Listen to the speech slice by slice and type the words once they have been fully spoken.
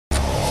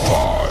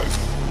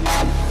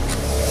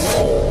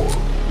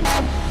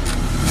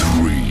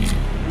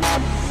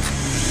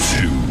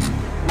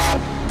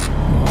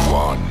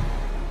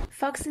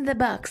Fox in the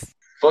Box.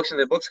 Fox in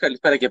the Box,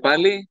 καλησπέρα και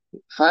πάλι.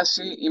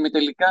 Φάση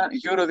ημιτελικά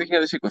Euro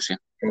 2020.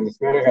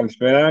 Καλησπέρα,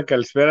 καλησπέρα.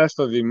 Καλησπέρα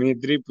στο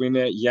Δημήτρη που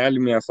είναι για άλλη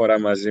μια φορά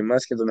μαζί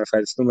μας και τον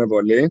ευχαριστούμε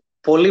πολύ.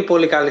 Πολύ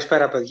πολύ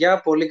καλησπέρα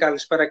παιδιά, πολύ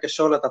καλησπέρα και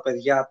σε όλα τα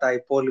παιδιά τα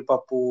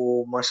υπόλοιπα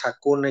που μας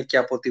ακούνε και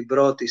από την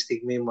πρώτη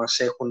στιγμή μας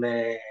έχουν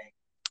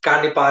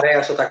κάνει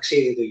παρέα στο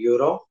ταξίδι του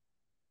Euro.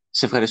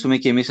 Σε ευχαριστούμε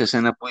και εμείς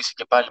εσένα που είσαι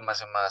και πάλι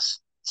μαζί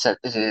μας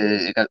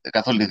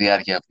καθ' όλη τη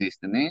διάρκεια αυτή τη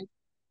στιγμή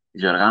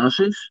της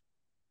διοργάνωσης.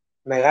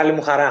 Μεγάλη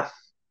μου χαρά.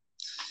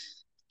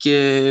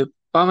 Και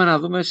πάμε να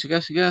δούμε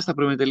σιγά σιγά στα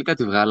προημιτελικά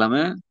τι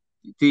βγάλαμε,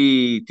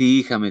 τι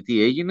είχαμε,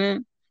 τι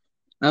έγινε,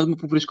 να δούμε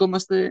πού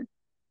βρισκόμαστε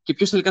και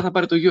ποιος τελικά θα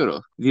πάρει το Euro.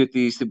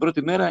 Διότι στην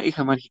πρώτη μέρα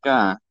είχαμε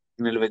αρχικά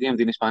την Ελβετία με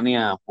την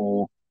Ισπανία,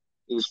 που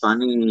οι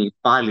Ισπανοί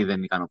πάλι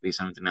δεν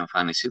ικανοποίησαν την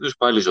εμφάνισή τους,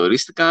 πάλι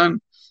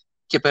ζορίστηκαν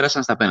και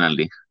πέρασαν στα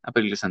πέναλτι.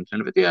 Απέλυσαν την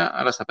Ελβετία,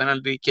 αλλά στα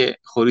πέναλτι και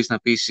χωρίς να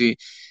πείσει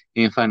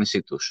η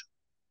εμφάνισή τους.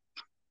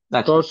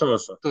 Τόσο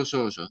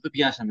όσο. Δεν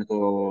πιάσαμε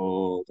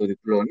το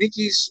διπλό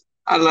νίκης,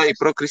 αλλά η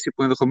πρόκριση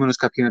που ενδεχομένως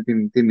κάποιοι να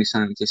την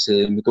τίμησαν και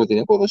σε μικρότερη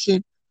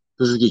απόδοση,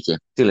 τους βγήκε.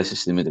 Τι λες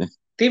εσύ, Δημήτρη?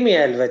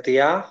 Τίμια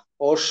Ελβετία,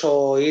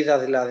 όσο είδα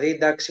δηλαδή,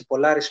 εντάξει,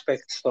 πολλά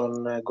respect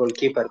στον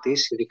goalkeeper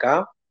της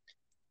ειδικά,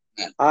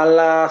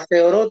 αλλά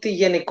θεωρώ ότι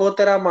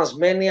γενικότερα μας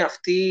μένει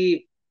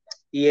αυτή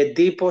η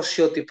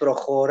εντύπωση ότι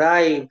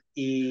προχωράει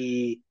η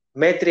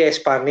μέτρια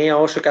Ισπανία,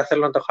 όσο και αν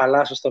θέλω να το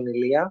χαλάσω στον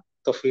Ηλία,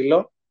 το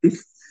φίλο.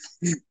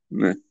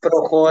 Ναι.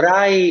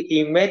 Προχωράει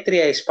η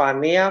μέτρια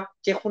Ισπανία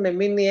και έχουν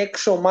μείνει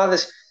έξω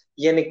ομάδες.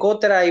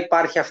 Γενικότερα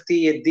υπάρχει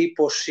αυτή η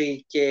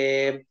εντύπωση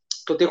και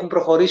το ότι έχουν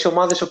προχωρήσει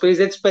ομάδες οι οποίες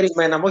δεν τις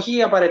περιμέναμε,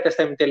 όχι απαραίτητα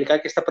στα ημιτελικά,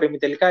 και στα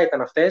προημιτελικά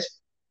ήταν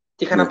αυτές,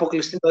 και είχαν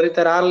αποκλειστεί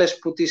νωρίτερα άλλες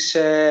που τις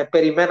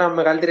περιμέναμε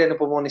μεγαλύτερη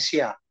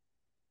ανυπομονησία.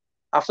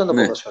 Αυτό είναι το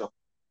ποδόσφαιρο.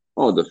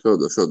 Όντως.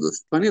 Η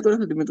Ισπανία τώρα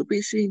θα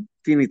αντιμετωπίσει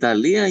την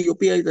Ιταλία, η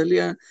οποία η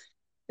Ιταλία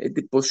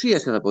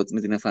εντυπωσίασε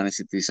με την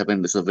εμφάνιση της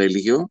απέναντι στο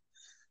Βέλγιο,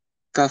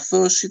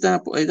 καθώς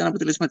ήταν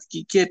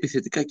αποτελεσματική και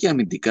επιθετικά και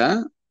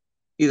αμυντικά.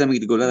 Είδαμε και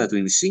την κολλάδα του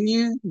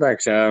Ινσίνιε.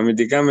 Εντάξει,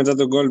 αμυντικά μετά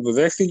τον γκολ που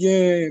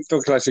δέχτηκε, το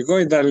κλασικό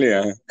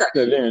Ιταλία.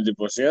 Δεν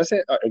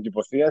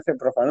εντυπωσίασε,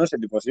 προφανώς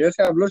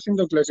εντυπωσίασε, απλώς είναι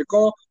το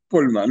κλασικό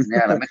Πούλμαν.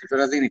 Ναι, αλλά μέχρι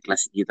τώρα δεν είναι η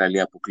κλασική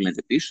Ιταλία που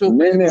κλείνεται πίσω.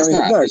 Ναι,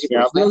 εντάξει,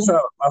 απλώς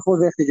αφού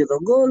δέχτηκε τον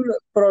γκολ,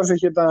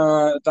 πρόσεχε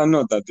τα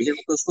νότα της.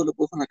 Και το σχόλιο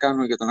που έχω να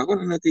κάνω για τον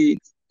αγώνα είναι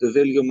ότι το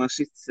Βέλγιο μας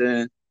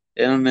ήρθε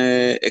έναν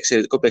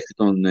εξαιρετικό παίχτη,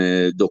 τον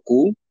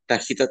Ντοκού,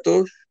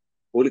 ταχύτατος,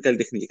 πολύ καλή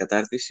τεχνική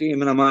κατάρτιση.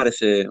 Εμένα μου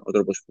άρεσε ο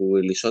τρόπος που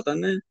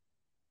λυσότανε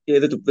και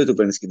δεν του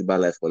παίρνεις και την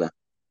μπάλα εύκολα.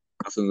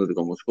 Αυτό είναι το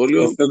δικό μου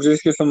σχόλιο. Το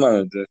ξέρεις και στο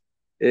μάνατζερ.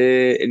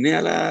 Ναι,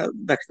 αλλά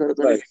εντάξει, τώρα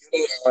το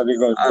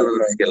άλλο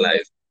και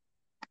live.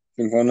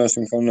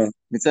 Συμφωνώ.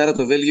 Μιτσάρα,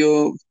 το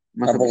Βέλγιο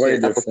μας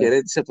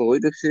αποχαιρέτησε,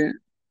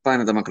 απογοήτευσε.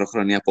 Πάνε τα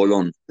μακροχρόνια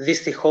πολλών.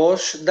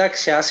 Δυστυχώς,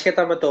 εντάξει,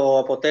 άσχετα με το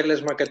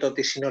αποτέλεσμα και το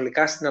ότι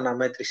συνολικά στην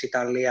αναμέτρηση η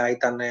Ιταλία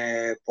ήταν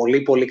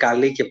πολύ πολύ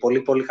καλή και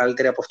πολύ πολύ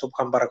καλύτερη από αυτό που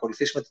είχαμε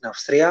παρακολουθήσει με την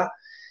Αυστρία.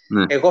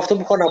 Ναι. Εγώ αυτό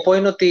που έχω να πω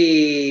είναι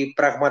ότι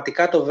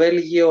πραγματικά το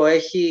Βέλγιο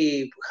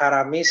έχει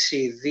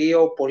χαραμίσει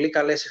δύο πολύ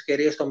καλές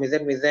ευκαιρίες στο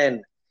 0-0,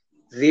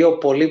 δύο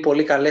πολύ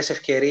πολύ καλές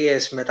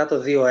ευκαιρίες μετά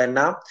το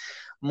 2-1.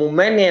 Μου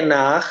μένει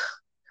ένα αχ,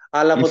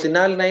 αλλά από την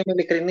άλλη, να είμαι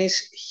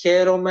ειλικρινής,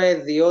 χαίρομαι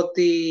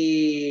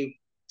διότι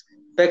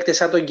παίκτες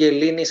σαν τον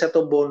Γκελίνη, σαν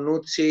τον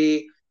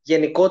Μπονούτσι,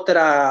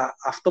 γενικότερα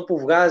αυτό που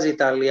βγάζει η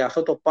Ιταλία,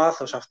 αυτό το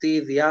πάθος, αυτή η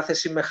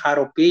διάθεση με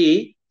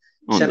χαροποιεί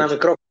σε ένα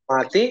μικρό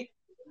κομμάτι,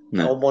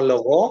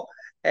 ομολογώ,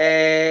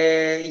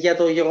 για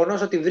το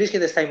γεγονός ότι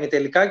βρίσκεται στα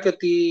ημιτελικά και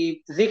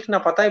ότι δείχνει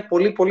να πατάει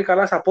πολύ πολύ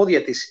καλά στα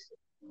πόδια της,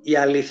 η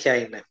αλήθεια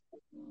είναι.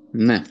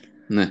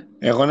 Ναι.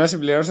 Εγώ να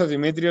συμπληρώσω,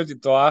 Δημήτρη, ότι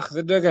το αχ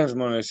δεν το έκανες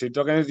μόνο εσύ,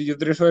 το έκανες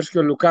 2-3 φορές και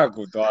ο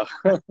Λουκάκου το αχ.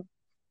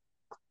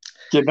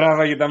 Και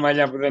τράβαγε τα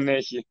μαλλιά που δεν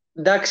έχει.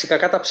 Εντάξει,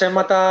 κακά τα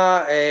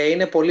ψέματα,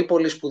 είναι πολύ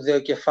πολύ σπουδαίο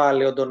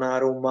κεφάλαιο ο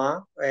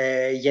Ντοναρούμα,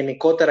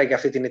 γενικότερα για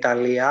αυτή την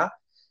Ιταλία.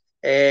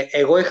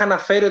 Εγώ είχα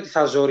αναφέρει ότι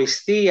θα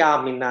ζοριστεί η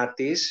άμυνα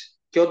της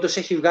και όντως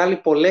έχει βγάλει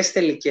πολλές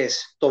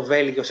τελικές το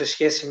Βέλγιο σε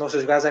σχέση με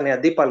όσες βγάζανε οι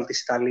αντίπαλοι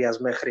της Ιταλίας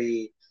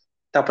μέχρι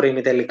τα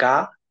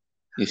προημιτελικά.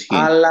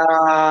 Αλλά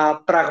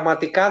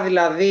πραγματικά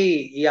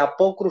δηλαδή η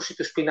απόκρουση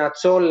του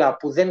Σπινατσόλα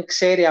που δεν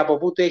ξέρει από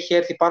πού του έχει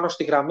έρθει πάνω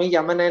στη γραμμή,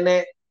 για μένα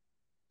είναι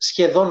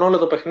σχεδόν όλο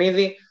το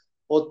παιχνίδι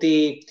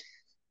ότι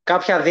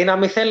κάποια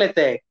δύναμη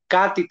θέλετε,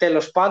 κάτι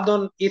τέλος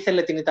πάντων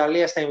ήθελε την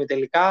Ιταλία στα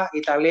ημιτελικά, η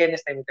Ιταλία είναι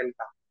στα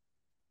ημιτελικά.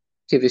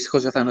 Και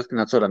δυστυχώς δεν θα είναι ο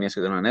Σπινατσόλα, μια και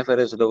τον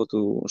ανέφερες, λόγω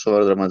του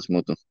σοβαρού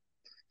τραυματισμού του.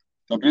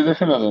 Το οποίο δεν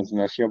φαινόταν στην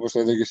αρχή, όπως το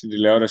είδα και στην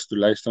τηλεόραση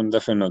τουλάχιστον, δεν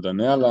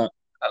φαινόταν,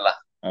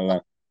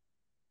 αλλά...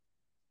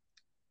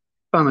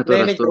 Πάμε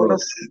τώρα στο...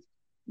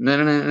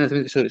 Ναι,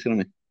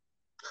 συγγνώμη.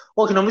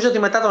 Όχι, νομίζω ότι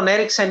μετά τον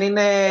Έριξεν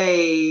είναι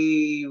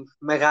η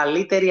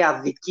μεγαλύτερη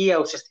αδικία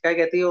ουσιαστικά,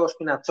 γιατί ο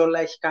Σπινατσόλα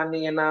έχει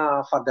κάνει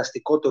ένα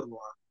φανταστικό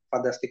τουρνουά.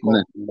 Φανταστικό.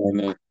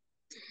 Ναι.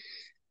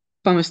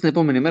 Πάμε στην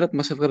επόμενη μέρα που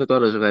μας έβγαλε το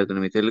άλλο ζευγάρι των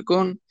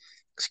ημιτελικών,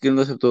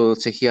 ξεκινώντας από το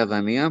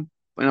Τσεχία-Δανία.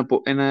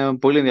 Ένα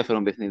πολύ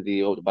ενδιαφέρον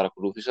παιχνίδι όπου το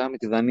παρακολούθησα, με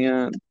τη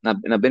Δανία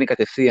να μπαίνει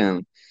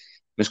κατευθείαν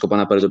με σκοπό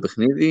να πάρει το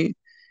παιχνίδι.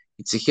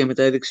 Η Τσεχία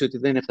μετά έδειξε ότι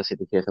δεν έφτασε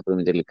τυχαία στα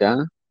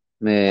προημιτελικά,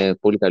 με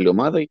πολύ καλή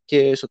ομάδα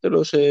και στο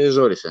τέλος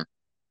ζόρισε.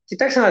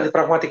 Κοιτάξτε να δείτε,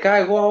 πραγματικά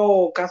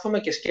εγώ κάθομαι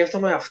και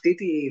σκέφτομαι αυτή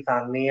τη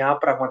Δανία,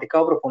 πραγματικά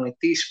ο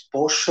προπονητής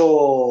πόσο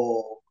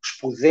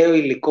σπουδαίο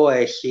υλικό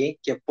έχει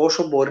και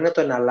πόσο μπορεί να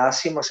το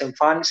εναλλάσσει. Μας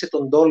εμφάνισε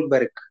τον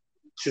Ντόλμπεργκ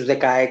στους 16.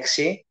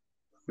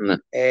 Ναι.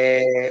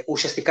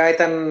 Ουσιαστικά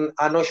ήταν,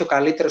 αν όχι ο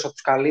καλύτερος, από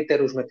τους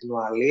καλύτερους με την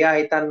Ουαλία.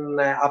 Ήταν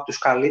από τους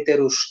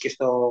καλύτερους και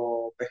στο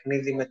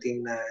παιχνίδι με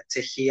την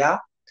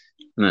Τσεχία.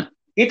 Ναι.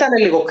 Ήταν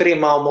λίγο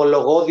κρίμα,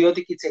 ομολογώ,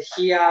 διότι και η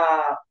Τσεχία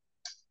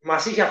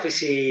μας είχε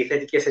αφήσει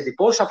θετικές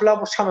εντυπώσεις. Απλά,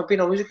 όπως είχαμε πει,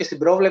 νομίζω και στην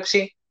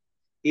πρόβλεψη,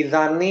 η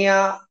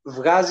Δανία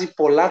βγάζει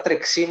πολλά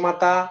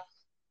τρεξίματα.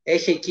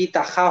 Έχει εκεί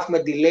τα half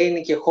με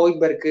Delaney και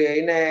Χόιμπεργκ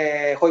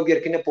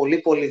είναι πολύ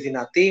πολύ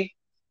δυνατή.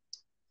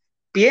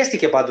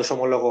 Πιέστηκε πάντως,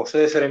 ομολογώ, στο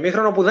δεύτερο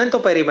ημίχρονο που δεν το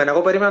περίμενα.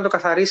 Εγώ περίμενα να το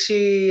καθαρίσει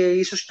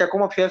ίσως και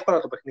ακόμα πιο εύκολα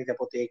το παιχνίδι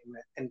από ό,τι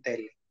έγινε εν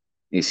τέλει.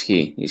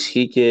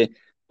 Ισχύει και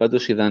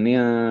πάντως η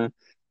Δανία.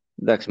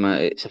 Εντάξει,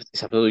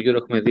 σε αυτό το γύρο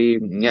έχουμε δει,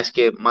 μιας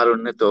και μάλλον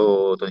είναι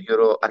το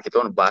γύρο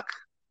αρκετών back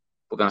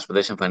που έκαναν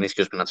σπουδαίες εμφανίσεις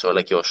και ο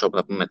Σπινατσόλα και ο Σόπ,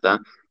 θα πούμε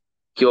μετά.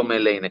 Και ο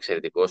Μελέ είναι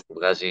εξαιρετικός που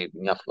βγάζει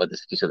μια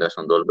φανταστική σέντρα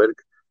στον Ντόλμπεργκ.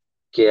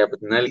 Και από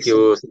την άλλη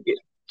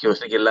και ο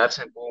Στίγκε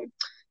Λάρσεν που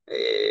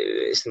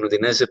στην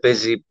Ουντινέζε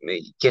παίζει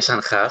και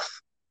σαν half,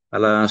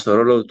 αλλά στο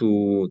ρόλο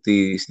του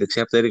στη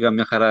δεξιά πτέρυγα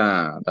μια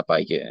χαρά τα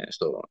πάει και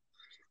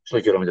στο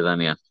γύρο με τη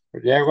Δανία.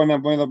 Και εγώ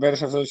να πω εδώ πέρα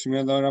σε αυτό το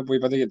σημείο τώρα που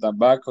είπατε για τα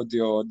back ότι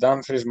ο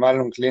Ντάμφρις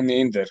μάλλον κλείνει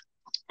Ίντερ.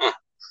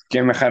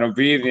 Και με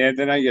χαροποιεί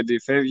ιδιαίτερα γιατί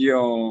φεύγει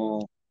ο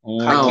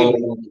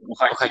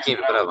Χακίμ,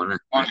 μπράβο, ναι.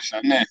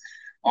 Ναι.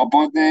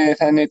 Οπότε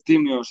θα είναι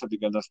τίμιος από την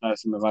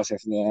καταστάση με βάση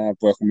αυτά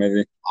που έχουμε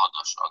δει.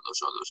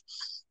 Όντως.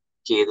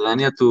 Και η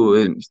Δανία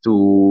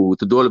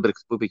του Ντόλμπεργκ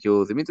που είπε και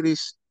ο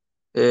Δημήτρης,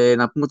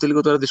 να πούμε ότι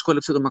λίγο τώρα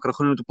δυσκόλεψε το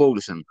μακροχρόνιο του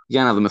Πόλσεν.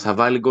 Για να δούμε, θα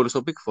βάλει γκολ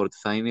στο Πίκφορντ,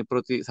 θα είναι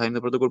το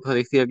πρώτο γκολ που θα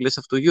δεχτεί η Αγγλία σε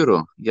αυτό το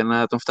Euro, για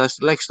να τον φτάσει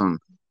τουλάχιστον.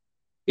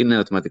 Είναι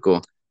ερωτηματικό.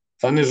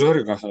 Θα είναι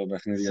ζώρικο αυτό το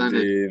παιχνίδι για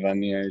τη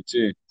Δανία,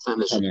 έτσι. Θα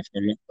είναι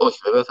εύκολο. Όχι,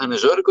 βέβαια θα είναι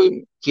ζώρικο,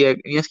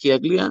 μιας και η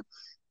Αγγλία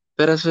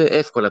πέρασε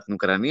εύκολα από την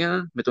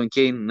Ουκρανία, με τον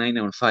Κέιν να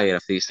είναι on fire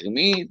αυτή τη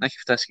στιγμή, να έχει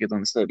φτάσει και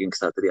τον Στέρλινγκ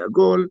στα 3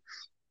 γκολ,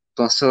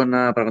 τον Σό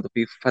να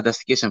πραγματοποιεί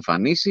φανταστικές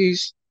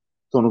εμφανίσεις,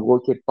 τον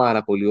Walker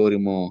πάρα πολύ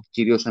όριμο,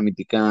 κυρίως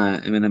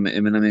αμυντικά.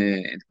 Εμένα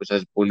με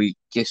εντυπωσιάζει πολύ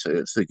και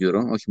στο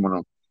Euro, όχι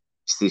μόνο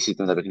στις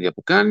ήταν τα παιχνίδια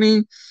που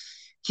κάνει.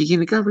 Και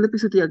γενικά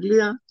βλέπεις ότι η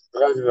Αγγλία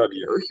βγάζει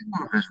δόντια. Όχι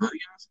μόνο βγάζει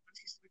δόντια,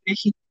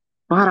 έχει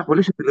πάρα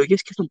πολλές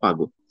επιλογές και στον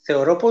πάγκο.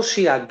 Θεωρώ πως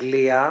η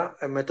Αγγλία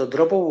με τον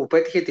τρόπο που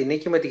πέτυχε τη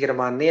νίκη με τη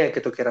Γερμανία και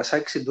το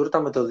κερασάκι στην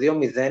τούρτα με το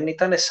 2-0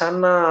 ήταν σαν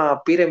να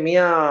πήρε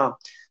μια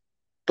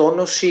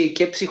τόνωση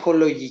και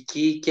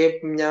ψυχολογική και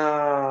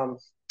μια,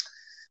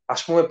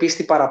 ας πούμε,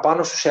 πίστη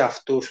παραπάνω στους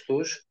εαυτούς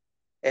τους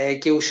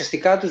και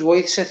ουσιαστικά τους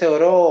βοήθησε,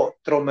 θεωρώ,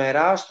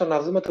 τρομερά στο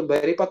να δούμε τον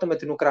περίπατο με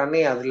την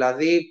Ουκρανία.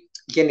 Δηλαδή,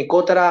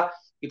 γενικότερα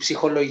η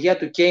ψυχολογία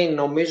του Κέιν,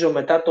 νομίζω,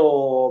 μετά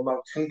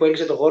που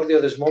έλυσε το γόρδιο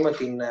δεσμό με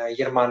την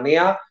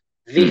Γερμανία,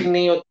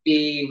 δείχνει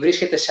ότι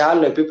βρίσκεται σε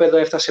άλλο επίπεδο,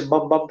 έφτασε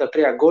μπαμ τα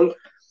 3 γκολ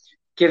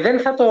και δεν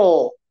θα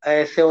το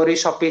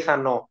θεωρήσω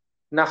απίθανο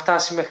να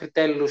φτάσει μέχρι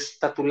τέλους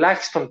τα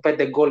τουλάχιστον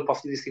 5 γκολ που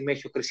αυτή τη στιγμή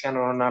έχει ο Κριστιάνο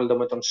Ρονάλντο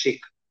με τον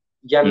Σικ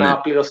για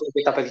να πληρωθούν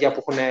και τα παιδιά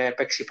που έχουν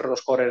παίξει πρώτο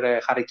σκόρερ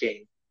Harry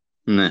Kane.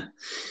 Ναι.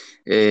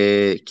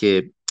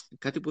 Και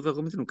κάτι που είδα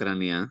εγώ με την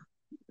Ουκρανία,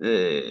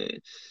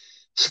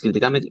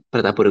 συγκριτικά με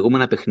τα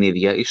προηγούμενα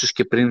παιχνίδια, ίσως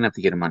και πριν από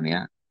τη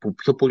Γερμανία, που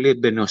πιο πολύ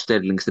έμπαινε ο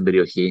Στέρλινγκ στην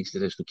περιοχή, στη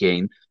θέση του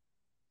Κέιν.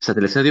 Στα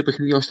τελευταία 2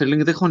 παιχνίδια ο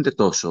Στέρλινγκ δεν χώνεται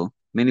τόσο,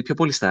 μένει πιο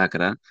πολύ στα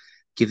άκρα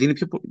και δίνει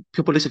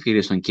πιο πολλές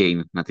ευκαιρίες στον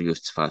Κέιν να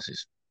τελειώσει τις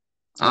φάσεις.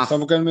 Αυτό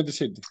που κάνει με τη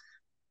City.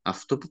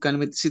 Αυτό που κάνει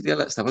με τη City,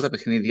 αλλά στα πρώτα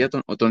παιχνίδια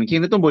τον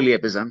Κέιν δεν τον πολύ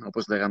έπαιζαν,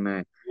 όπως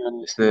λέγαμε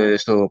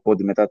στο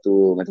πόντι μετά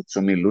τους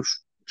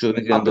ομίλους.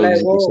 Απλά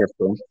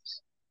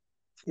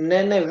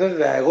ναι,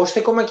 βέβαια. Εγώ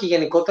στέκομαι και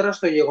γενικότερα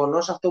στο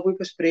γεγονός αυτό που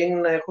είπες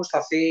πριν, έχω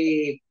σταθεί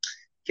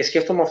και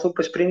σκέφτομαι αυτό που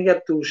είπες πριν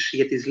για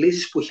τις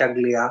λύσεις που έχει η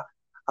Αγγλία.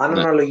 Αν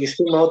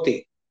αναλογιστούμε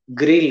ότι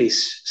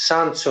Γκρίλις,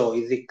 Σάντσο,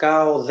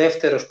 ειδικά ο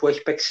δεύτερος που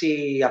έχει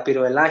παίξει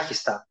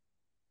απειροελάχιστα,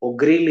 ο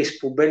Γκρίλις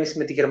που μπαίνει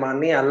με τη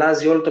Γερμανία,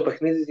 αλλάζει όλο το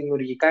παιχνίδι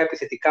δημιουργικά,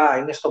 επιθετικά,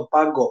 είναι στον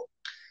πάγκο.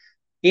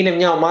 Είναι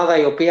μια ομάδα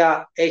η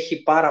οποία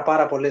έχει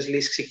πάρα πολλές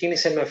λύσεις.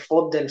 Ξεκίνησε με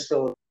Φόντεν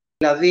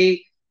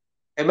δηλαδή,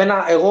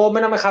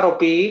 εμένα με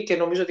χαροποιεί και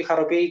νομίζω ότι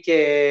χαροποιεί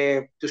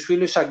και τους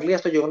φίλους της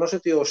Αγγλίας το γεγονός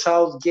ότι ο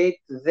Southgate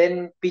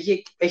δεν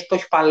πήγε, το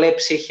έχει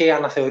παλέψει, έχει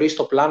αναθεωρήσει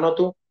το πλάνο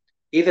του,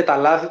 είδε τα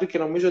λάθη του και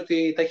νομίζω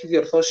ότι τα έχει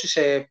διορθώσει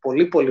σε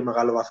πολύ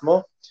μεγάλο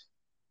βαθμό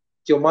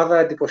και η ομάδα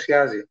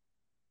εντυπωσιάζει.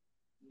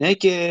 Ναι,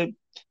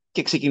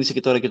 και ξεκίνησε και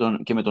τώρα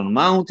και με τον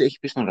Mount, έχει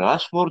πει στον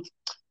Rashford,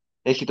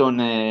 έχει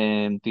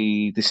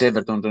τη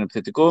Everton τον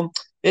επιθετικό,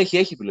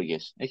 έχει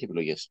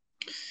επιλογές.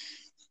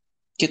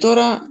 Και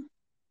τώρα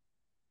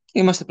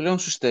είμαστε πλέον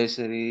στους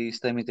 4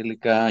 στα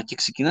ημιτελικά και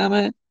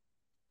ξεκινάμε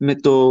με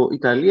το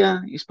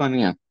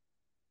Ιταλία-Ισπανία.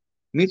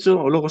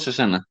 Μίτσο, ο λόγος σε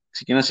σένα.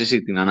 Ξεκινάς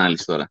εσύ την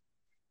ανάλυση τώρα.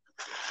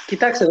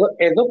 Κοιτάξτε,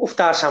 εδώ που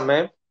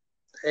φτάσαμε,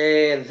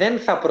 δεν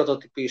θα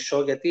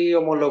πρωτοτυπήσω, γιατί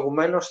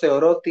ομολογουμένως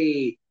θεωρώ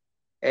ότι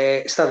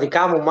στα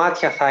δικά μου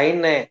μάτια θα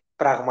είναι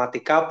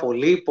πραγματικά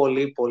πολύ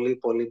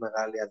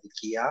μεγάλη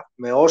αδικία,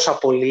 με όσα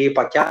πολύ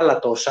είπα και άλλα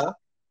τόσα,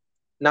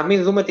 να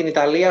μην δούμε την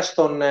Ιταλία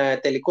στον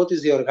τελικό της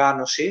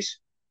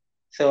διοργάνωσης.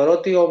 Θεωρώ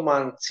ότι ο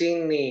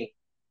Μαντσίνι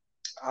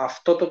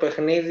αυτό το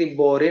παιχνίδι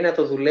μπορεί να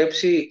το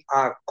δουλέψει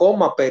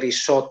ακόμα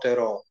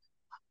περισσότερο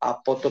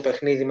από το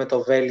παιχνίδι με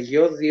το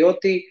Βέλγιο,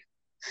 διότι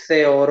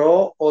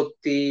θεωρώ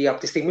ότι από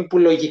τη στιγμή που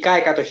λογικά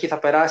η κατοχή θα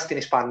περάσει στην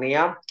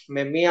Ισπανία,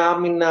 με μία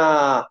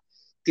άμυνα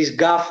της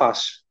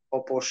γκάφας,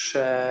 όπως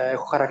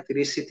έχω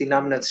χαρακτηρίσει την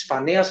άμυνα της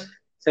Ισπανίας,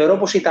 θεωρώ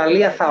πως η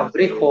Ιταλία θα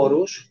βρει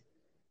χώρους,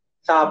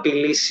 θα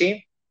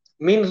απειλήσει.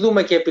 Μην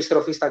δούμε και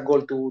επιστροφή στα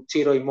γκολ του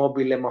Τσίρο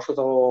Ιμόμπιλε με αυτό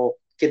το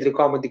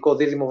κεντρικό αμυντικό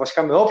δίδυμο,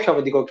 βασικά με όποιο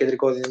αμυντικό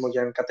κεντρικό δίδυμο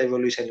για να κατέβει ο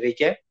Λουίς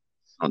Ενρίκε.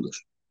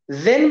 Όντως.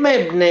 Δεν με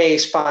εμπνέει η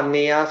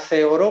Ισπανία.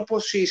 Θεωρώ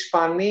πως η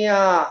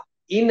Ισπανία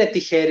είναι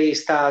τυχερή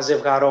στα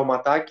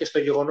ζευγαρώματα και στο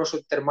γεγονός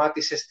ότι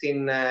τερμάτισε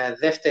στην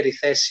δεύτερη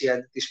θέση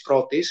αντί της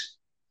πρώτης.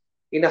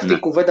 Είναι αυτή η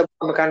κουβέντα που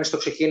είχαμε κάνει στο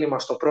ξεκίνημα,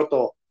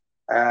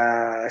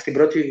 στην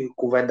πρώτη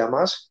κουβέντα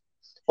μας.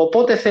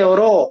 Οπότε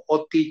θεωρώ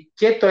ότι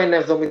και το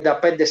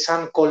 1,75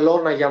 σαν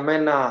κολόνα για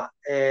μένα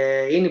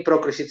είναι η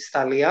πρόκριση της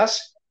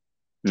Ιταλίας.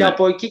 Και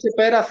από εκεί και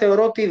πέρα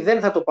θεωρώ ότι δεν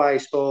θα το πάει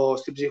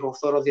στην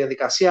ψυχοφθόρο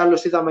διαδικασία.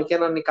 Άλλωστε είδαμε και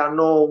έναν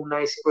ικανό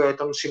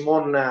τον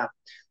Σιμών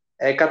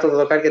κάτω τα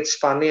δοκάρια της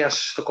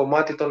Ισπανίας στο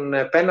κομμάτι των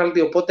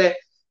πέναλτι. Οπότε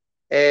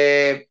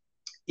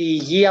η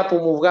υγεία που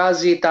μου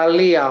βγάζει η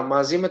Ιταλία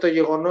μαζί με το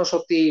γεγονός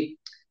ότι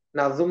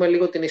να δούμε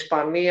λίγο την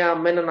Ισπανία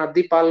με έναν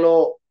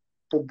αντίπαλο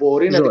που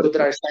μπορεί να την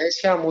κοντράρει στα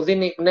αίσια,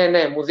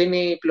 μου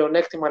δίνει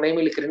πλεονέκτημα, να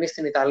είμαι ειλικρινής,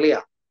 στην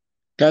Ιταλία.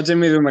 Κάτσε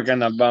μην δούμε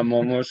κανένα μπαμ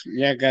όμως.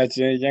 Για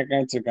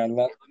κάτσε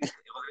καλά.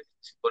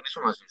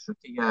 Συμφωνήσω μαζί σου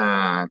και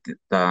για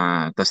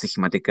τα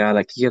στοιχηματικά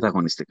αλλά και για τα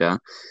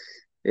αγωνιστικά.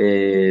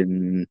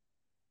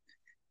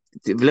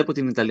 Βλέπω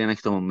την Ιταλία να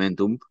έχει το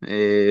momentum.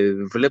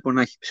 Βλέπω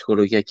να έχει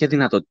ψυχολογία και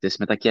δυνατότητες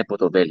μετά και από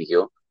το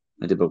Βέλγιο,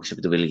 με την πρόκληση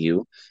του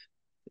Βελγίου.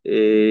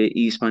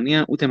 Η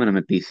Ισπανία ούτε εμένα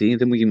με πείθει,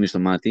 δεν μου γεμίζει το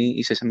μάτι,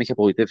 ίσα με έχει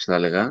απογοητεύσει, θα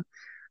έλεγα.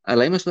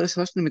 Αλλά είμαστε τώρα σε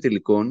βάση των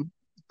ημιτελικών,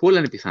 που όλα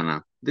είναι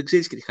πιθανά. Δεν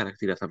ξέρεις και τι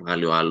χαρακτήρα θα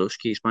βγάλει ο άλλος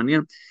και η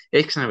Ισπανία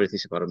έχει ξαναβρεθεί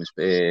σε παρόμοιες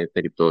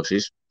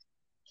περιπτώσεις.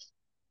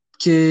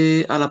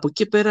 Αλλά από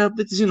εκεί πέρα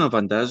δεν τη δίνω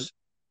αβαντάζ,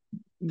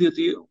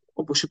 διότι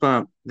όπως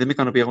είπα, δεν με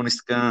ικανοποιεί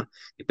αγωνιστικά.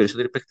 Οι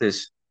περισσότεροι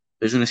παίκτες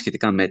παίζουν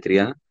σχετικά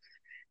μέτρια.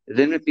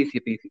 Δεν με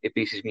πείθει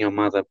επίσης μια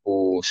ομάδα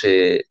που σε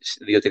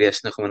 2-3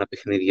 συνεχόμενα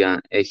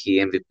παιχνίδια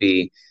έχει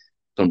MVP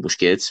τον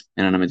Busquets,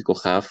 έναν αμυντικό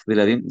χαφ.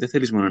 Δηλαδή δεν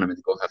θέλεις μόνο ένα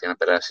αμυντικό χαφ για να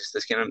περάσεις,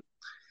 θες και έναν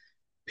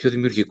πιο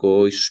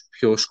δημιουργικό, ίσως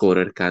πιο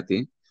σκόρερ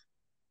κάτι.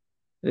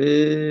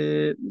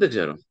 Δεν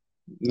ξέρω.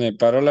 Ναι,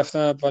 παρόλα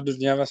αυτά πάντως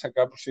διάβασα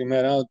κάπου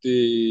σήμερα ότι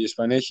η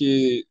Ισπανία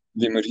έχει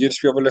δημιουργήσει τις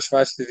πιο πολλές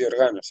φάσεις στη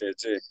διοργάνωση,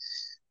 έτσι.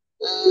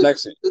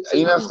 Εντάξει,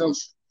 είναι αυτό.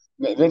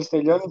 Ναι, δεν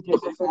τελειώνει και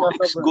αυτό είναι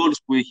αυτό. 6 goals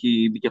που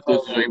έχει μπει και αυτό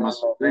στη ζωή μας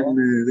δεν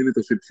είναι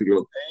τόσο υψηλό.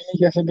 Είναι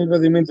και αυτό που είπε ο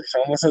Δημήτρης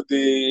όμως, ότι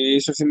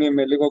ίσως είναι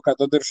με λίγο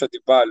κατώτερους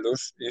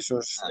αντιπάλους,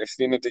 ίσως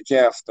ευθύνεται και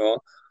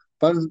αυτό.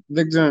 Πάντως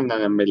δεν ξέρω αν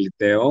είναι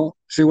μελιτέο,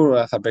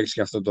 σίγουρα θα παίξει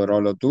και αυτό το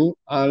ρόλο του,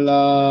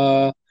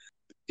 αλλά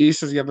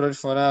ίσως για πρώτη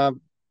φορά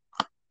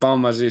πάω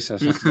μαζί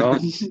σας αυτό.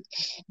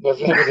 Δεν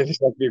βλέπετε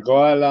διστακτικό,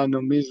 αλλά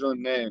νομίζω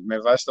ναι, με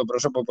βάση το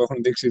πρόσωπο που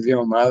έχουν δείξει οι δύο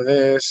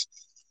ομάδες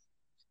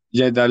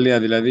για Ιταλία,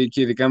 δηλαδή,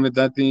 και ειδικά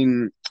μετά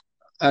την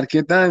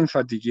αρκετά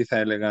εμφατική, θα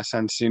έλεγα,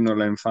 σαν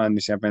σύνολο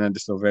εμφάνιση απέναντι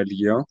στο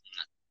Βέλγιο,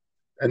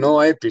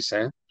 ενώ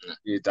έπεισε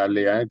η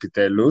Ιταλία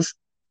επιτέλους,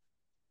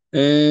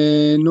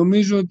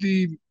 νομίζω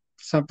ότι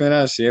θα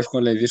περάσει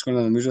εύκολα ή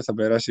δύσκολα, νομίζω θα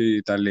περάσει η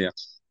Ιταλία.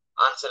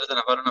 Αν θέλετε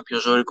να βάλω ένα πιο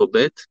ζώρικο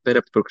bet, πέρα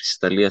από την πρόκριση της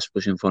Ιταλίας που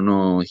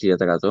συμφωνώ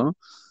 1000%,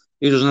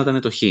 ίσως να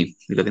ήταν το Χ,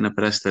 δηλαδή να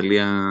περάσει η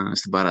Ιταλία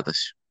στην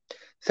παράταση.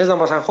 Θες να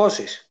μας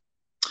αγχώσεις?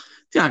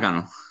 Τι να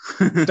κάνω.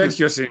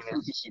 Τέτοιος είναι.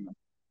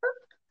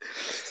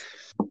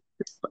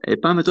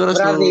 Πάμε τώρα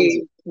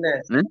βράδυ, στο...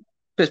 Ναι.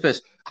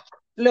 Πες.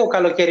 Λέω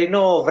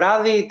καλοκαιρινό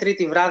βράδυ,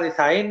 Τρίτη βράδυ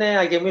θα είναι,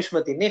 να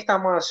γεμίσουμε τη νύχτα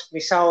μας,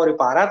 μισάωρη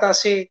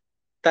παράταση,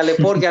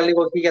 ταλαιπώρια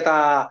λίγο εκεί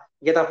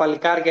για τα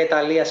παλικάρια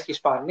Ιταλίας και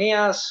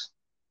Ισπανίας.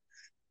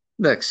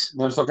 Εντάξει.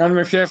 Να το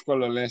κάνουμε πιο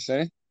εύκολο, λες,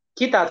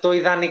 Κοίτα, το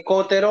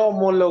ιδανικότερο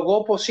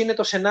ομολογώ πως είναι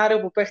το σενάριο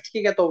που παίχτηκε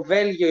για το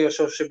Βέλγιο για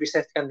όσους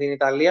εμπιστεύτηκαν την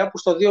Ιταλία, που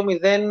στο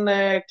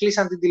 2-0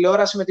 κλείσαν την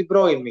τηλεόραση με την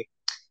πρώιμη.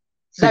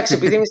 Εντάξει,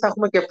 επειδή εμείς θα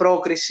έχουμε και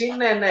πρόκριση,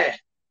 ναι.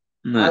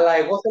 Αλλά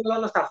εγώ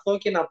θέλω να σταθώ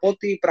και να πω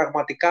ότι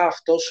πραγματικά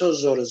αυτός ο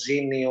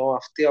Ζορζίνιο,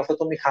 αυτό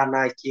το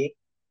μηχανάκι,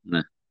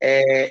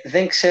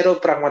 δεν ξέρω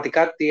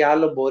πραγματικά τι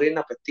άλλο μπορεί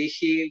να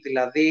πετύχει.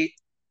 Δηλαδή,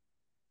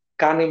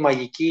 κάνει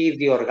μαγική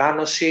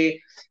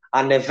διοργάνωση,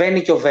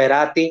 ανεβαίνει και ο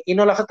Βεράτη.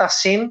 Είναι όλα αυτά τα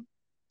συν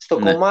στο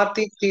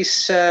κομμάτι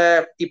της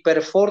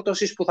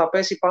υπερφόρτωσης που θα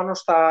πέσει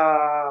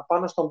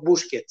πάνω στον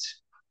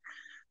Μπούσκετς.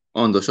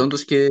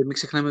 Όντως, και μην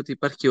ξεχνάμε ότι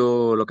υπάρχει και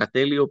ο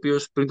Λοκατέλη, ο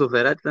οποίος πριν το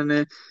Βεράτη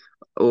ήταν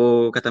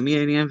κατά μία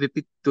έννοια MVP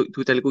του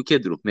Ιταλικού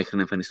κέντρου μέχρι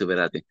να εμφανίσει το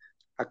Βεράτη.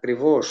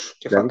 Ακριβώς.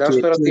 Και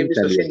φαντάζομαι τώρα τι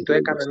εμπιστοσύνη του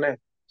έκανε,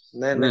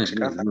 ναι,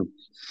 ξεκάθαρα.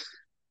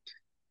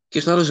 Και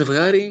στο άλλο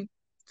ζευγάρι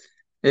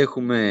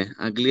έχουμε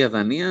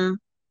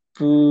Αγγλία-Δανία,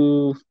 που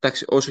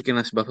εντάξει, όσο και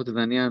να συμπαθώ τη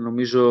Δανία,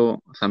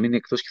 νομίζω θα μείνει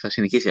εκτός και θα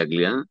συνεχίσει η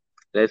Αγγλία.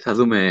 Δηλαδή θα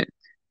δούμε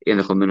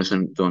ενδεχομένως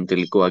τον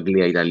τελικό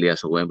Αγγλία-Ιταλία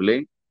στο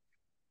Wembley.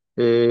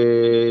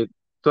 Ε,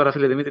 Τώρα,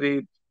 φίλε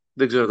Δημήτρη,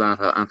 δεν ξέρω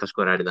αν θα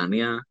σκοράρει η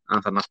Δανία,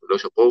 αν θα μας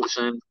πληρώσει ο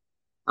Poulsen,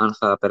 αν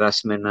θα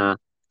περάσει με ένα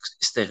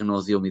στεγνό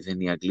 2-0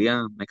 η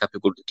Αγγλία, με κάποιο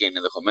γκολ του Kane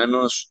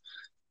ενδεχομένως.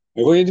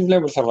 Εγώ γιατί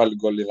βλέπω ότι θα βάλει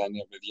γκολ η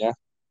Δανία, παιδιά.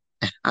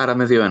 Άρα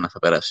με 2-1 θα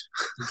περάσει.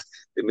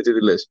 Δημήτρη,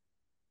 τι λες?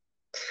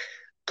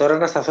 Τώρα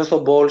να σταθώ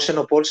στον Πόλσεν.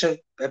 Ο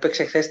Πόλσεν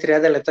έπαιξε χθε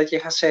 30 λεπτά και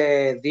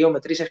έχασε 2 με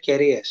 3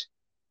 ευκαιρίες.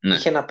 Ναι.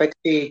 Είχε να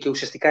παίξει και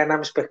ουσιαστικά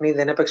 1,5 παιχνίδι,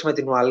 δεν έπαιξε με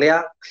την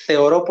Ουαλία.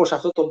 Θεωρώ πως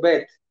αυτό το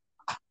bet,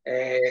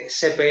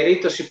 σε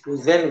περίπτωση που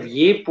δεν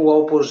βγει, που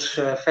όπως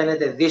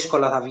φαίνεται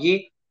δύσκολα θα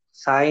βγει,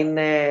 θα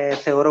είναι,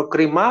 θεωρώ,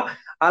 κρίμα.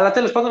 Αλλά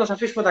τέλος πάντων, να σας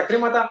αφήσουμε τα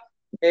κρίματα.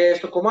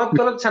 Στο κομμάτι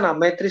τώρα της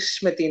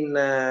αναμέτρησης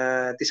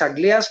της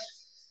Αγγλίας,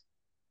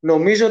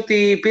 νομίζω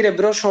ότι πήρε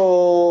μπρος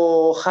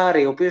ο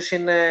Χάρη, ο οποίος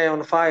είναι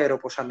on fire,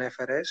 όπως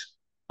ανέφερες.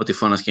 Ο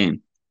τυφώνας Kane.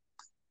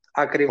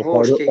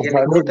 Ακριβώς, και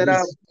γενικότερα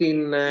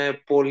την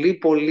πολύ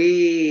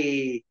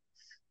πολύ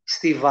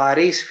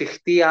στιβαρή,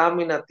 σφιχτή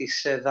άμυνα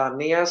της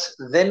Δανίας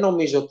δεν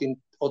νομίζω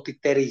ότι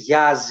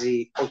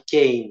ταιριάζει ο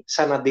Κέιν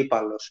σαν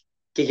αντίπαλος.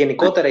 Και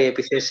γενικότερα η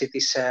επιθέση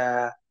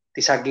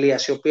της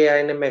Αγγλίας, η οποία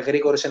είναι με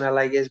γρήγορες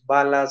εναλλαγές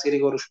μπάλας,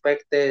 γρήγορους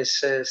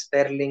παίκτες,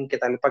 Στέρλινγκ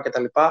κτλ.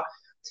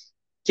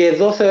 Και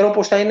εδώ θεωρώ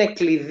πως θα είναι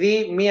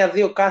κλειδί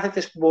 1-2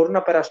 κάθετες που μπορούν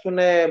να περαστούν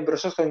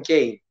μπροστά στον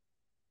Κέιν.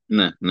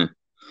 Ναι, ναι.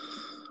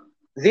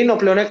 Δίνω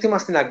πλεονέκτημα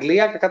στην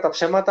Αγγλία και κατά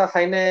ψέματα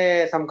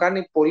θα μου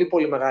κάνει πολύ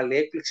πολύ μεγάλη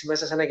έκπληξη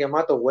μέσα σε ένα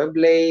γεμάτο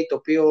Wembley, το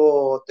οποίο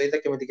το είδα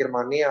και με τη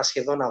Γερμανία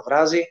σχεδόν να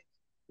βράζει,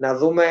 να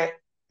δούμε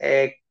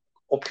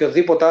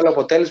οποιοδήποτε άλλο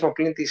αποτέλεσμα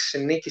πλην της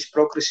νίκης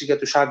πρόκρισης για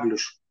τους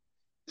Άγγλους.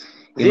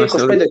 2-25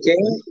 Kane,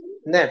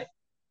 ναι.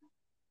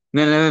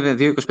 Ναι,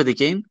 βέβαια, 2-25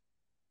 Kane.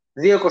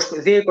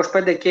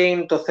 2-25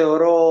 Kane το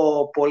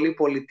θεωρώ πολύ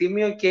πολύ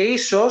τίμιο και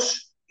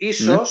ίσως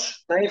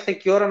να ήρθε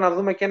και η ώρα να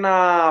δούμε και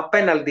ένα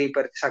πέναλτι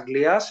υπέρ της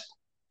Αγγλίας.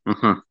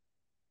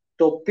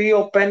 Το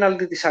οποίο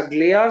πέναλτι της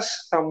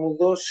Αγγλίας θα μου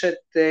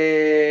δώσετε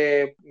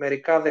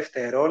μερικά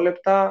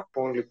δευτερόλεπτα.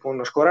 Λοιπόν,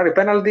 να σκοράρει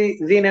πέναλτι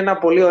δίνει ένα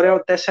πολύ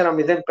ωραίο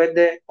 4-0-5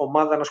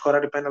 ομάδα να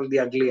σκοράρει πέναλτι η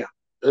Αγγλία.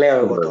 Λέω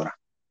εγώ τώρα.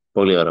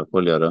 Πολύ ωραίο,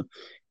 πολύ ωραίο.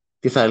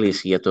 Τι θα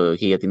λύσει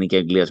για την νίκη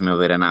Αγγλίας με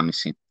over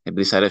 1,5?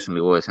 Επειδή σ' αρέσουν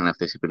λίγο εσένα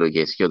αυτές οι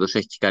επιλογές και όντως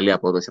έχει και καλή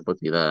απόδοση από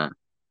ό,τι είδα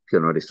πιο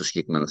νωρίς στο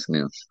συγκεκριμένο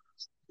σημείο.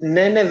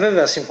 Ναι,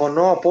 βέβαια,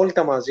 συμφωνώ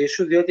απόλυτα μαζί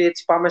σου, διότι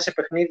έτσι πάμε σε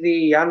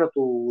παιχνίδι άνω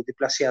του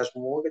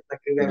διπλασιασμού, γιατί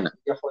την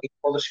διαφορετική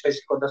απόδοση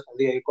παίζει κοντά στο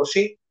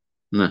 2,20.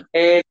 Ναι.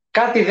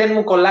 Κάτι δεν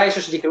μου κολλάει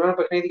στο συγκεκριμένο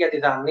παιχνίδι για τη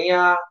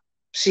Δανία.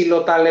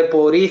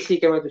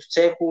 Ψιλοταλαιπωρήθηκε με τους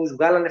Τσέχους,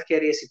 βγάλαν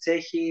ευκαιρίες οι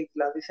Τσέχοι,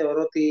 δηλαδή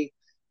θεωρώ ότι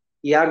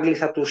οι Άγγλοι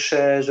θα τους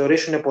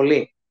ζορίσουν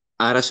πολύ.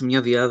 Άρα σε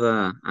μια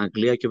διάδα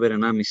Αγγλία και over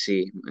 1,5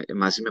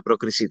 μαζί με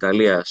πρόκριση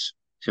Ιταλίας,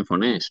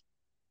 συμφωνείς?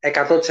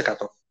 100%.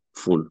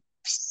 Φουλ.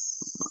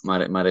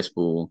 Μ' αρέσει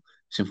που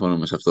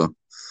συμφωνούμε σε αυτό.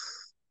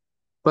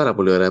 Πάρα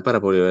πολύ ωραία, πάρα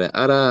πολύ ωραία.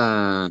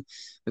 Άρα,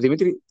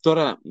 Δημήτρη,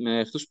 τώρα με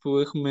αυτούς που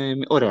έχουμε...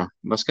 Ωραία,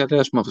 βασικά με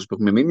αυτούς που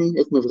έχουμε μείνει,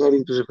 έχουμε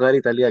βγάλει το ζευγάρι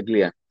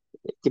Ιταλία-Αγγλία.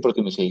 Τι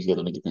προτίμηση έχεις για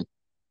τον νικητή?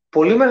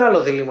 Πολύ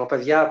μεγάλο δίλημμα,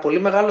 παιδιά. Πολύ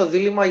μεγάλο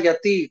δίλημμα,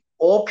 γιατί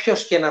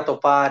όποιος και να το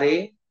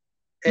πάρει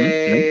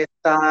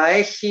θα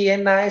έχει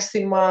ένα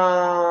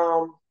αίσθημα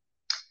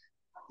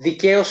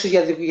δικαίωση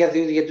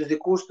για τους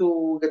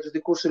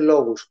δικούς του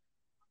λόγους.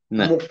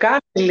 Ναι. Μου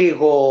κάνει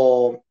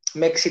λίγο,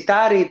 με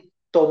εξητάρει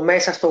το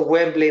μέσα στο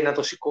Wembley να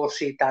το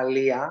σηκώσει η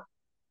Ιταλία,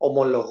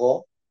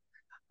 ομολογώ,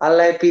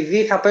 αλλά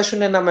επειδή θα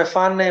πέσουν να με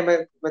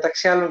φάνε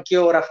μεταξύ άλλων και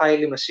ο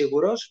Ραφαήλ, είμαι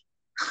σίγουρος,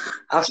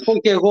 ας πω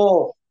και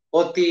εγώ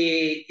ότι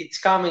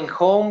it's coming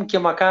home και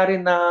μακάρι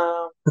να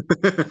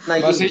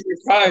γίνει.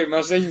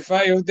 Μας έχει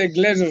φάει ούτε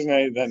Εγγλέζος να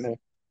ήταν.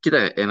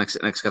 Κοίτα,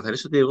 να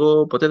ξεκαθαρίσω ότι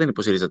εγώ ποτέ δεν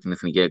υποστηρίζα την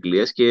Εθνική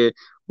Αγγλία και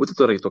ούτε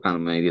τώρα το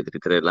κάνουμε ιδιαίτερη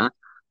τρέλα.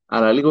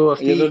 Αλλά λίγο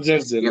αυτή. Για τον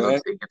Τσέρτσελ, για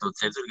τον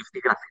Τσέρτσελ, για αυτή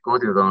τη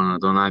γραφικότητα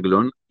των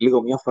Άγγλων.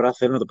 Λίγο μια φορά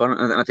θέλουν να το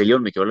πάρουν, να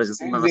τελειώνουμε κιόλας.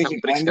 Αν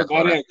το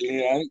πάρει η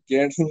Αγγλία και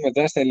έρθουν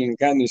μετά στα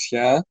ελληνικά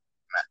νησιά,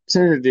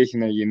 ξέρετε τι έχει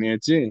να γίνει,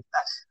 έτσι?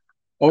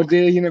 Ό,τι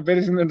έγινε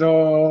πέρυσι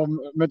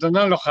με τον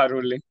άλλο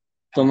Χαρούλη,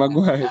 τον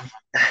Μαγκουάιρ.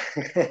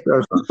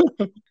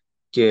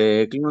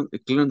 Και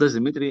κλείνοντας,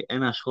 Δημήτρη,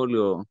 ένα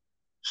σχόλιο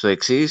στο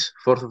εξής.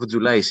 4th of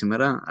July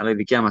σήμερα, αλλά η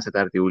δικιά μας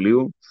 4η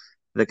Ιουλίου,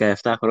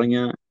 17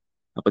 χρόνια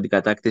από την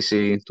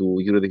κατάκτηση του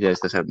Euro 2004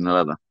 από την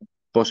Ελλάδα.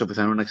 Πόσο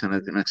πιθανό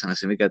να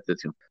ξανασυμβεί κάτι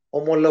τέτοιο?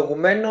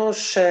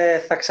 Ομολογουμένως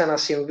θα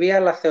ξανασυμβεί,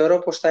 αλλά θεωρώ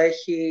πως θα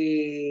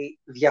έχει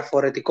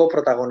διαφορετικό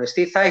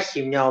πρωταγωνιστή. Θα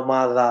έχει μια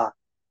ομάδα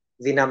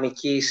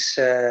δυναμικής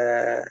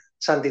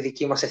σαν τη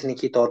δική μας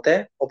εθνική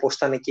τότε, όπως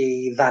ήταν και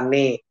οι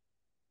Δανείοι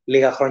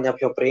λίγα χρόνια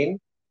πιο πριν.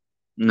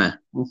 Ναι.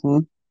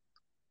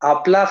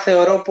 Απλά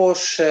θεωρώ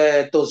πως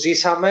το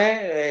ζήσαμε.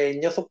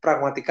 Νιώθω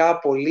πραγματικά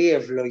πολύ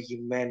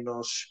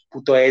ευλογημένος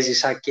που το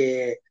έζησα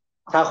και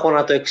θα έχω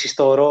να το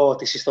εξιστορώ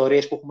τις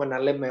ιστορίες που έχουμε να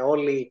λέμε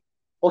όλοι.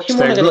 Όχι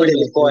μόνο για το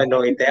τελικό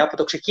εννοείται, από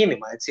το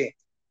ξεκίνημα, έτσι.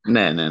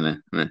 Ναι, ναι, ναι,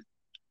 ναι.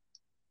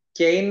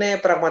 Και είναι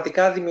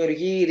πραγματικά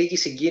δημιουργεί ρίγη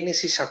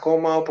συγκίνησης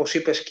ακόμα, όπως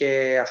είπες,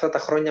 και αυτά τα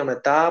χρόνια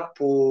μετά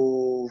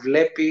που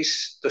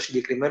βλέπεις το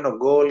συγκεκριμένο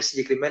γκολ,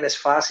 συγκεκριμένες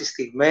φάσεις,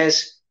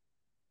 στιγμές.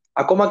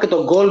 Ακόμα και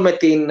το γκολ με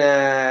την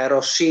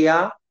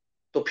Ρωσία,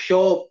 το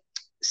πιο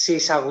σε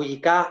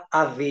εισαγωγικά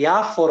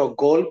αδιάφορο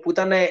γκολ που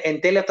ήταν εν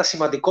τέλει από τα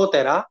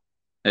σημαντικότερα,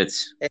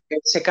 Έτσι.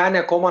 σε κάνει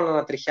ακόμα να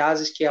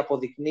ανατριχιάζεις και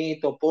αποδεικνύει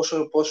το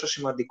πόσο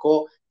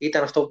σημαντικό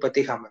ήταν αυτό που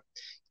πετύχαμε.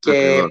 Και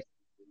Ακριβώς.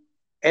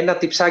 ένα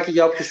τιψάκι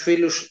για όποιους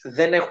φίλους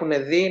δεν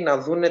έχουν δει, να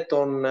δούνε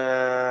τον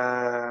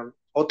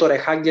Ότο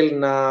Ρεχάγκελ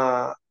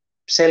να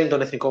ψέλνει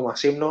τον εθνικό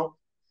μας ύμνο.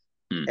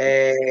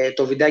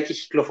 Το βιντεάκι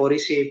έχει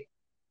κυκλοφορήσει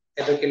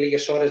εδώ και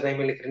λίγες ώρες, να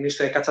είμαι ειλικρινής,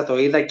 το έκατσα, το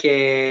είδα και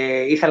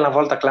ήθελα να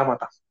βάλω τα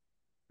κλάματα.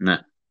 Ναι,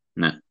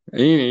 ναι.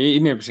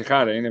 Είναι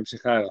ψυχάρα, είναι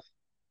ψυχάρα.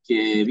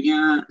 Και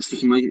μια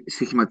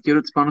στοιχηματική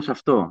ερώτηση πάνω σε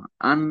αυτό.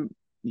 Αν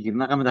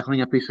γυρνάγαμε τα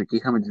χρόνια πίσω και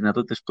είχαμε τις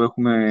δυνατότητες που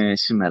έχουμε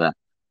σήμερα,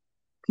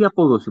 τι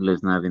απόδοση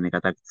λες να δίνει η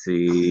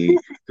κατάκτηση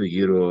του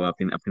γύρω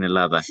από την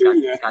Ελλάδα?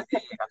 Κάτι 150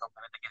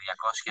 και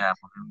 200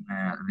 που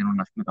δίνουν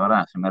ας πούμε,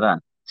 τώρα,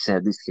 σήμερα, σε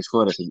αντίστοιχες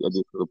χώρες,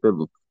 αντίστοιχο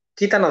επίπεδο.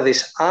 Κοίτα να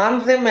δεις,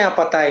 αν δεν με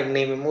απατάει η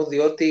μνήμη μου,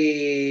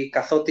 διότι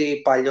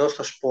καθότι παλιό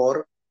στο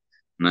σπορ,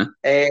 Ναι.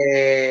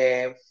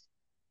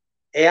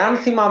 εάν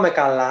θυμάμαι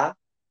καλά,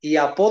 η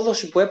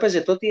απόδοση που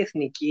έπαιζε τότε η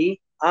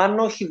εθνική, αν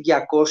όχι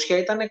 200,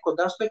 ήταν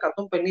κοντά στο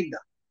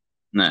 150.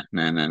 Ναι,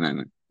 ναι, ναι, ναι,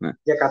 ναι.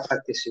 Για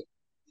κατάκτηση.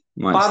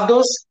 Μάλιστα.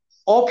 Πάντως,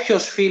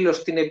 όποιος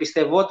φίλος την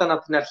εμπιστευόταν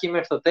από την αρχή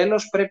μέχρι το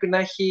τέλος,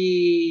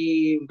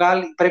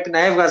 πρέπει να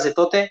έβγαζε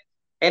τότε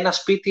ένα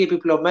σπίτι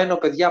επιπλωμένο,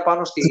 παιδιά,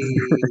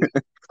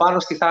 πάνω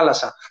στη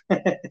θάλασσα.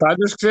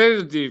 Πάντως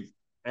ξέρεις ότι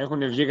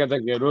έχουν βγει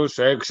κατά καιρούς,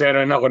 ξέρω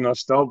ένα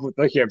γνωστό που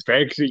το είχε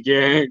παίξει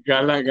και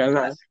καλά.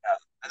 Είναι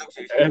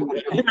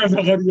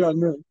στο χωριό,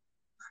 ναι.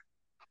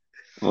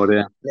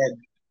 Ωραία. Ναι.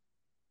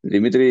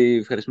 Δημήτρη,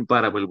 ευχαριστούμε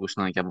πάρα πολύ που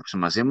ήσασταν και απόψε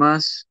μαζί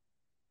μας.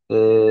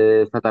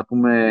 Θα τα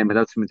πούμε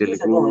μετά τους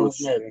ημιτελικούς,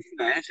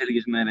 σε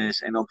λίγες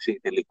μέρες εν ώψη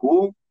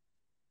τελικού,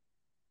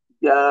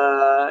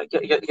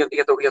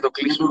 για το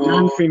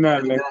κλείσιμο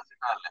φινάλε.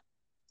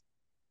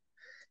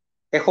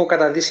 Έχω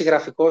καταντήσει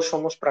γραφικός,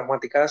 όμως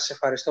πραγματικά σας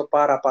ευχαριστώ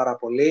πάρα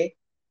πολύ.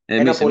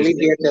 Ένα πολύ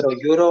ιδιαίτερο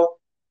Euro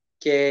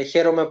και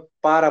χαίρομαι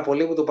πάρα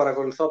πολύ που το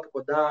παρακολουθώ από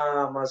κοντά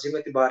μαζί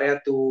με την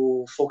παρέα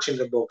του Fox in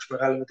the Box.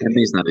 Μεγάλη μου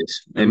τιμή.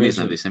 Εμείς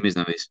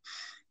να δεις.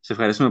 Σε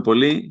ευχαριστούμε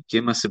πολύ και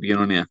είμαστε σε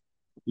επικοινωνία.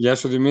 Γεια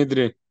σου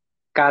Δημήτρη.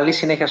 Καλή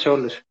συνέχεια σε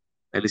όλους.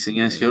 Καλή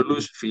συνέχεια σε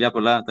όλους. Φιλιά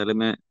πολλά. Τα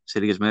λέμε σε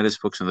λίγες μέρες.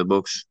 Fox in the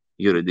Box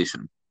Euro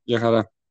Edition. Γεια χαρά.